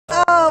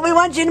Well, we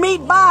want you to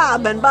meet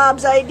Bob, and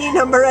Bob's ID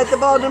number at the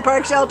Baldwin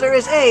Park shelter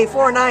is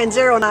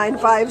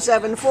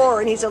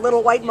A4909574, and he's a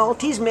little white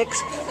Maltese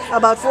mix,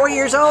 about 4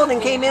 years old,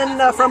 and came in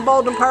from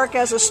Baldwin Park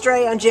as a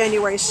stray on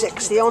January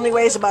 6th. He only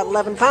weighs about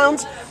 11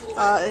 pounds,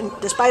 and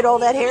despite all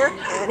that hair,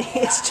 and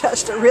he's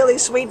just a really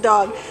sweet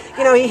dog.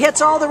 You know, he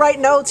hits all the right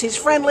notes, he's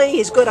friendly,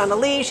 he's good on a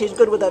leash, he's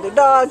good with other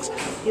dogs,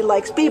 he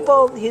likes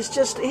people, he's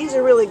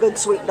a really good,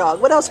 sweet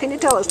dog. What else can you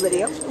tell us,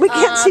 Lydia? We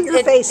can't see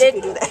your face if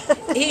you do that.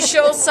 He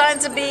shows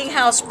signs of being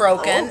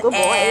housebroken, good boy.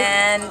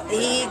 And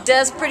he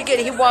does pretty good.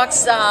 He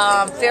walks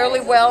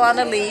fairly well on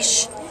a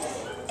leash,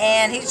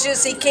 and he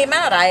came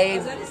out. I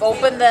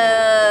opened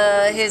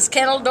his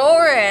kennel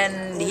door,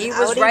 and he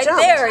was right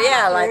there.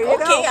 Yeah, like,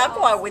 okay, I'll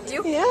go out with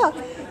you. Yeah.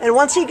 And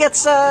once he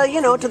gets,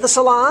 to the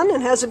salon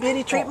and has a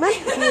beauty treatment,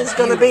 he's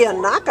going to be a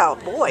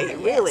knockout. Boy, he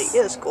really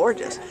is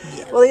gorgeous.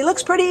 Well, he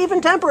looks pretty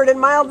even-tempered and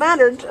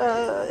mild-mannered.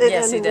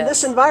 Yes, he does. In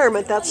this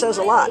environment, that says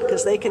a lot,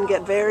 because they can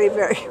get very,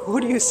 very...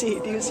 What do you see?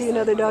 Do you see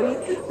another doggy?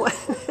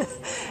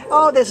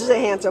 Oh, this is a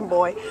handsome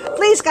boy.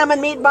 Please come and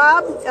meet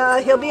Bob.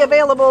 He'll be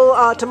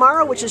available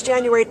tomorrow, which is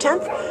January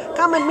 10th.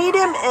 Come and meet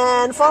him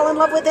and fall in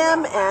love with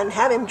him and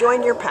have him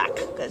join your pack,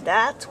 because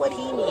that's what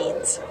he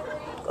needs.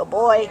 Good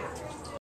boy.